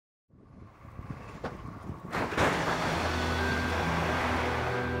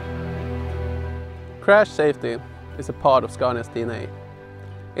Crash safety is a part of Scania's DNA.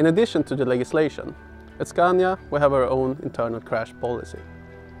 In addition to the legislation, at Scania we have our own internal crash policy.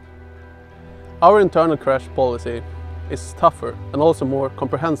 Our internal crash policy is tougher and also more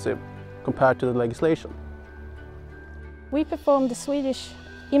comprehensive compared to the legislation. We performed the Swedish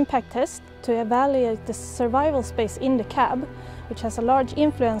impact test to evaluate the survival space in the cab, which has a large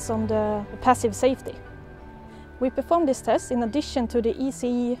influence on the passive safety. We performed this test in addition to the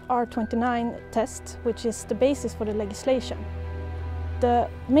ECE R29 test, which is the basis for the legislation. The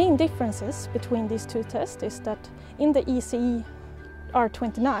main differences between these two tests is that in the ECE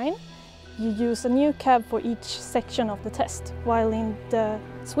R29 you use a new cab for each section of the test, while in the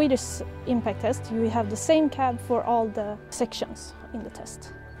Swedish impact test you have the same cab for all the sections in the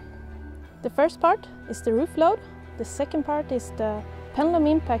test. The first part is the roof load, the second part is the pendulum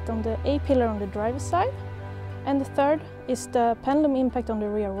impact on the A-pillar on the driver's side, and the third is the pendulum impact on the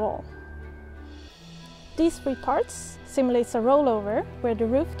rear wall. These three parts simulates a rollover where the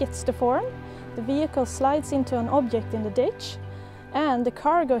roof gets deformed, the vehicle slides into an object in the ditch, and the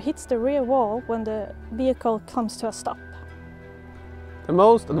cargo hits the rear wall when the vehicle comes to a stop. The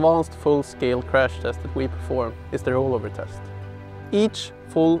most advanced full-scale crash test that we perform is the rollover test. Each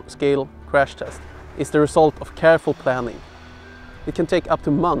full-scale crash test is the result of careful planning. It can take up to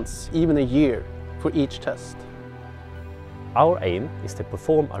months, even a year, for each test. Our aim is to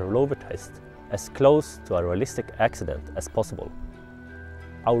perform a rollover test as close to a realistic accident as possible.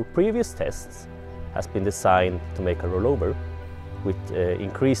 Our previous tests has been designed to make a rollover with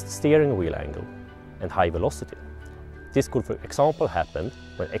increased steering wheel angle and high velocity. This could, for example, happen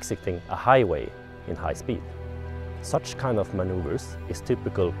when exiting a highway in high speed. Such kind of maneuvers is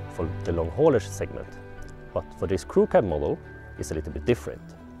typical for the long haulage segment, but for this CrewCab model it's a little bit different.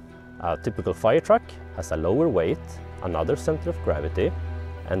 A typical fire truck has a lower weight, another center of gravity,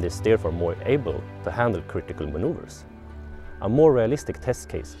 and is therefore more able to handle critical maneuvers. A more realistic test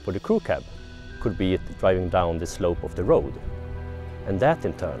case for the CrewCab could be it driving down the slope of the road, and that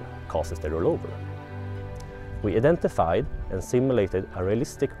in turn causes the rollover. We identified and simulated a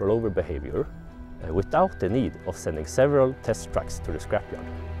realistic rollover behavior without the need of sending several test trucks to the scrapyard.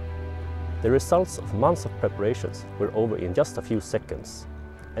 The results of months of preparations were over in just a few seconds,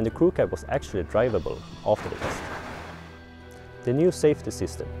 and the CrewCab was actually drivable after the test. The new safety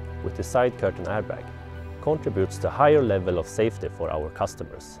system with the side curtain airbag contributes to a higher level of safety for our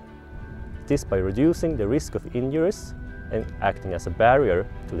customers. This by reducing the risk of injuries and acting as a barrier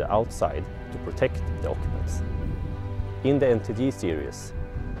to the outside to protect the occupants. In the NTG series,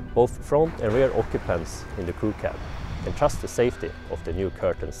 both front and rear occupants in the CrewCab can trust the safety of the new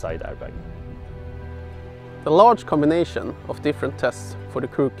curtain side airbag. The large combination of different tests for the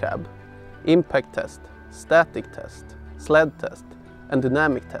CrewCab, impact test, static test, sled test and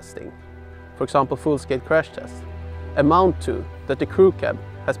dynamic testing, for example full-scale crash tests, amount to that the CrewCab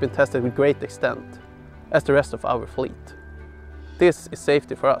has been tested with great extent, as the rest of our fleet. This is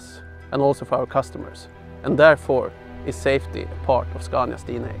safety for us and also for our customers, and therefore is safety a part of Scania's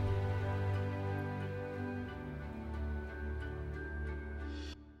DNA.